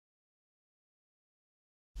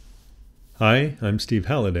Hi, I'm Steve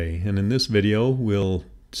Halliday, and in this video we'll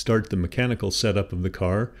start the mechanical setup of the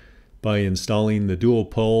car by installing the dual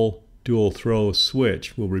pole, dual throw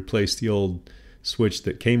switch. We'll replace the old switch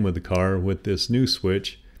that came with the car with this new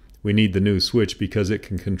switch. We need the new switch because it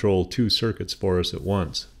can control two circuits for us at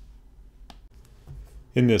once.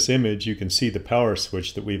 In this image you can see the power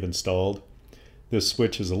switch that we've installed. This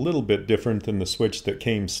switch is a little bit different than the switch that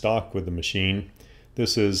came stock with the machine.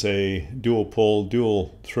 This is a dual pole,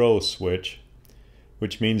 dual throw switch,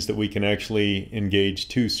 which means that we can actually engage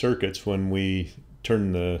two circuits when we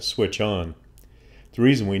turn the switch on. The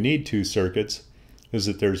reason we need two circuits is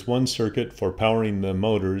that there's one circuit for powering the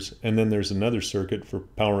motors and then there's another circuit for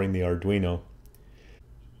powering the Arduino.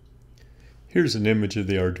 Here's an image of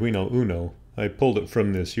the Arduino Uno. I pulled it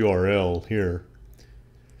from this URL here.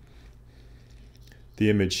 The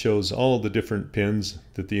image shows all the different pins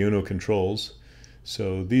that the Uno controls.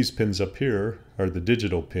 So these pins up here are the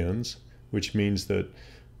digital pins, which means that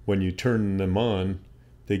when you turn them on,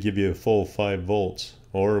 they give you a full 5 volts,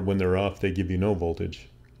 or when they're off, they give you no voltage.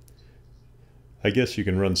 I guess you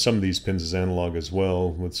can run some of these pins as analog as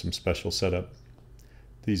well with some special setup.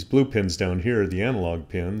 These blue pins down here are the analog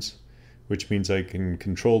pins, which means I can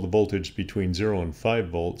control the voltage between 0 and 5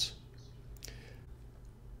 volts.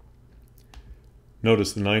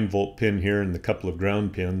 Notice the 9-volt pin here and the couple of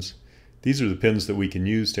ground pins. These are the pins that we can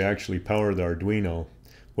use to actually power the Arduino.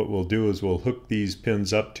 What we'll do is we'll hook these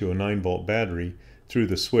pins up to a 9-volt battery through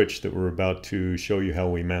the switch that we're about to show you how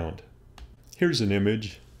we mount. Here's an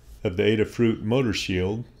image of the Adafruit motor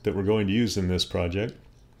shield that we're going to use in this project.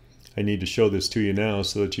 I need to show this to you now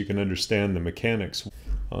so that you can understand the mechanics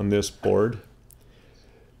on this board.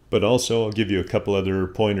 But also I'll give you a couple other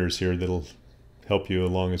pointers here that'll help you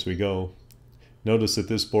along as we go. Notice that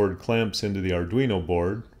this board clamps into the Arduino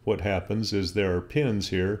board. What happens is there are pins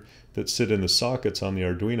here that sit in the sockets on the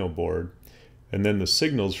Arduino board, and then the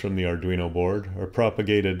signals from the Arduino board are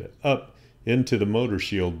propagated up into the motor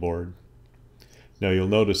shield board. Now you'll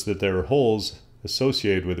notice that there are holes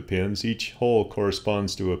associated with the pins. Each hole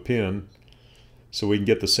corresponds to a pin, so we can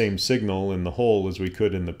get the same signal in the hole as we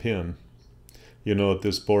could in the pin. You know that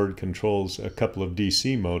this board controls a couple of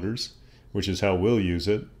DC motors, which is how we'll use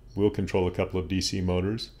it. We'll control a couple of DC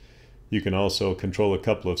motors. You can also control a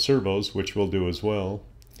couple of servos, which we'll do as well.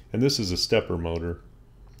 And this is a stepper motor.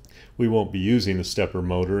 We won't be using a stepper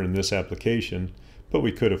motor in this application, but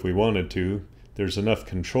we could if we wanted to. There's enough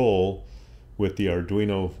control with the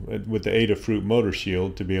Arduino, with the Adafruit motor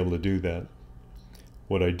shield to be able to do that.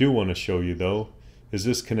 What I do want to show you though is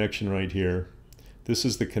this connection right here. This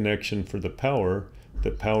is the connection for the power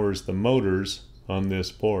that powers the motors on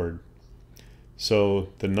this board. So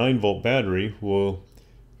the 9-volt battery will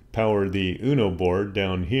power the Uno board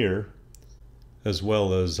down here, as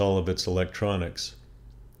well as all of its electronics.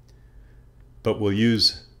 But we'll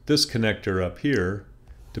use this connector up here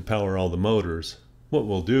to power all the motors. What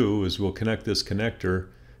we'll do is we'll connect this connector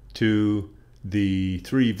to the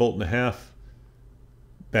 3.5 volt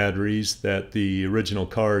batteries that the original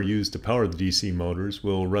car used to power the DC motors.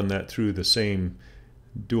 We'll run that through the same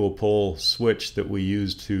dual pole switch that we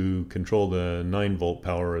used to control the 9-volt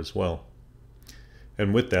power as well.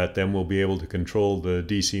 And with that then we'll be able to control the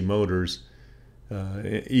DC motors,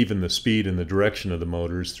 even the speed and the direction of the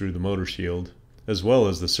motors through the motor shield, as well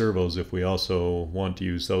as the servos if we also want to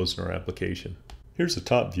use those in our application. Here's a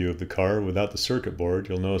top view of the car without the circuit board.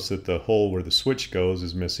 You'll notice that the hole where the switch goes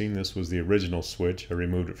is missing. This was the original switch. I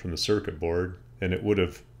removed it from the circuit board and it would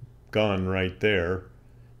have gone right there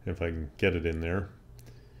if I can get it in there.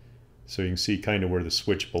 So you can see kind of where the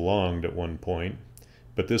switch belonged at one point.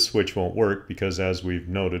 But this switch won't work because, as we've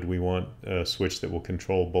noted, we want a switch that will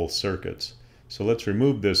control both circuits. So let's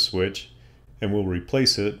remove this switch and we'll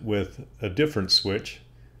replace it with a different switch.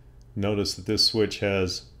 Notice that this switch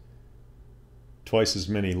has twice as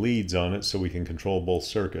many leads on it so we can control both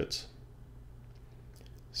circuits.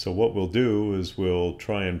 So what we'll do is we'll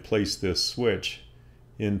try and place this switch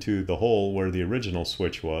into the hole where the original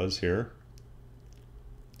switch was here.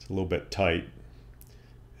 It's a little bit tight,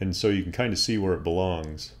 and so you can kind of see where it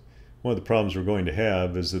belongs. One of the problems we're going to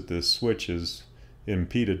have is that the switch is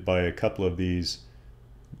impeded by a couple of these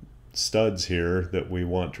studs here that we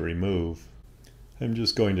want to remove. I'm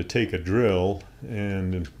just going to take a drill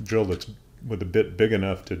and a drill that's with a bit big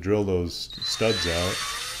enough to drill those studs out,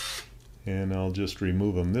 and I'll just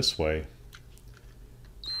remove them this way.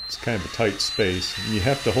 It's kind of a tight space, and you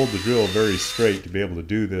have to hold the drill very straight to be able to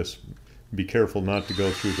do this. Be careful not to go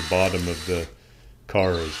through the bottom of the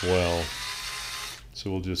car as well. So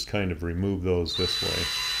we'll just kind of remove those this way.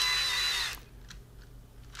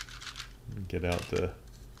 Get out the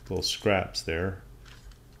little scraps there.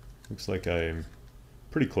 Looks like I'm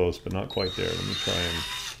pretty close, but not quite there. Let me try and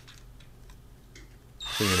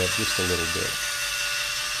clean it up just a little bit.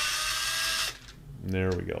 And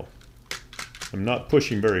there we go. I'm not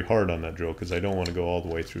pushing very hard on that drill because I don't want to go all the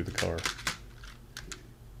way through the car.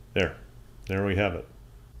 There we have it.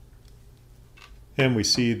 And we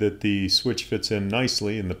see that the switch fits in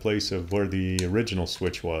nicely in the place of where the original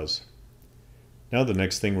switch was. Now the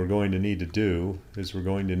next thing we're going to need to do is we're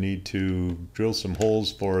going to need to drill some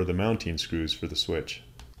holes for the mounting screws for the switch.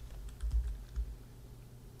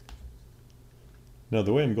 Now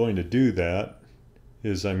the way I'm going to do that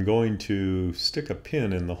is I'm going to stick a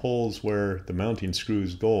pin in the holes where the mounting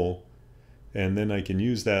screws go, and then I can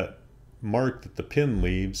use that mark that the pin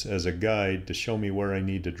leaves as a guide to show me where I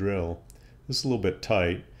need to drill. This is a little bit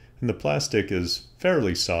tight, and the plastic is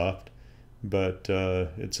fairly soft, but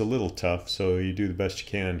it's a little tough, so you do the best you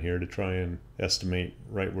can here to try and estimate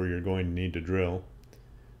right where you're going to need to drill.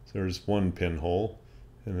 So there's one pinhole,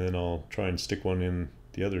 and then I'll try and stick one in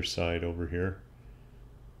the other side over here.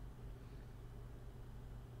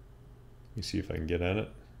 Let me see if I can get at it.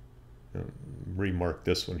 Remark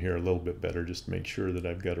this one here a little bit better just to make sure that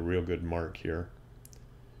I've got a real good mark here.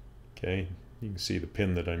 Okay, you can see the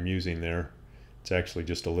pin that I'm using there. It's actually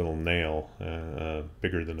just a little nail,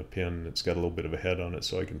 bigger than a pin. It's got a little bit of a head on it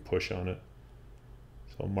so I can push on it.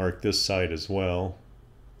 So I'll mark this side as well.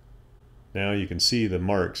 Now you can see the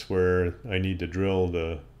marks where I need to drill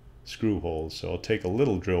the screw holes. So I'll take a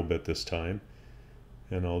little drill bit this time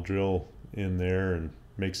and I'll drill in there and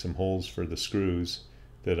make some holes for the screws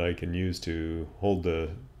that I can use to hold the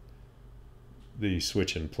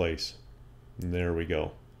switch in place. And there we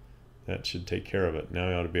go. That should take care of it. Now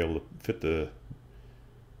I ought to be able to fit the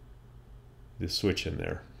switch in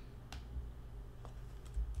there.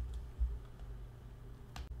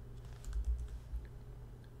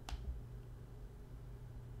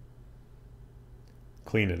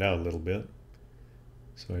 Clean it out a little bit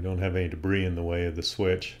so I don't have any debris in the way of the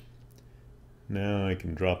switch. Now I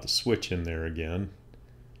can drop the switch in there again,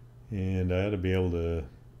 and I ought to be able to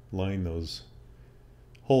line those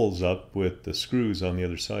holes up with the screws on the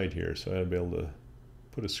other side here. So I ought to be able to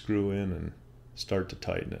put a screw in and start to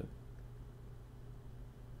tighten it.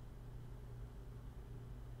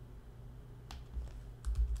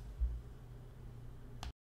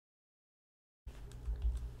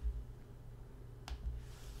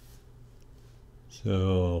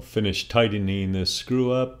 So I'll finish tightening this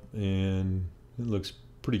screw up and it looks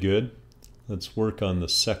pretty good. Let's work on the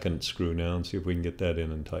second screw now and see if we can get that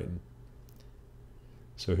in and tighten.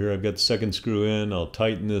 So here I've got the second screw in. I'll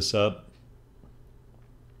tighten this up.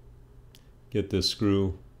 Get this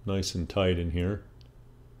screw nice and tight in here.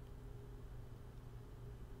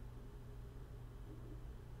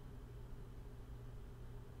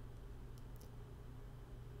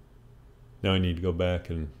 Now I need to go back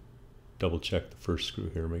and double check the first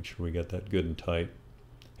screw here, make sure we got that good and tight.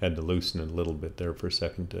 Had to loosen it a little bit there for a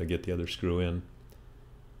second to get the other screw in.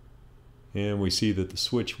 And we see that the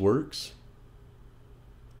switch works.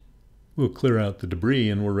 We'll clear out the debris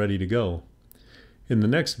and we're ready to go. In the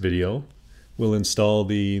next video, we'll install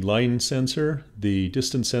the line sensor, the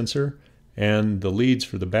distance sensor, and the leads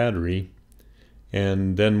for the battery.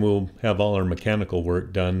 And then we'll have all our mechanical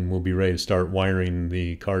work done. We'll be ready to start wiring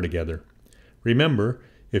the car together. Remember,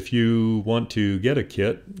 if you want to get a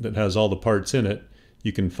kit that has all the parts in it,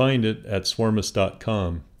 you can find it at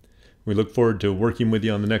swarmist.com. We look forward to working with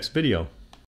you on the next video.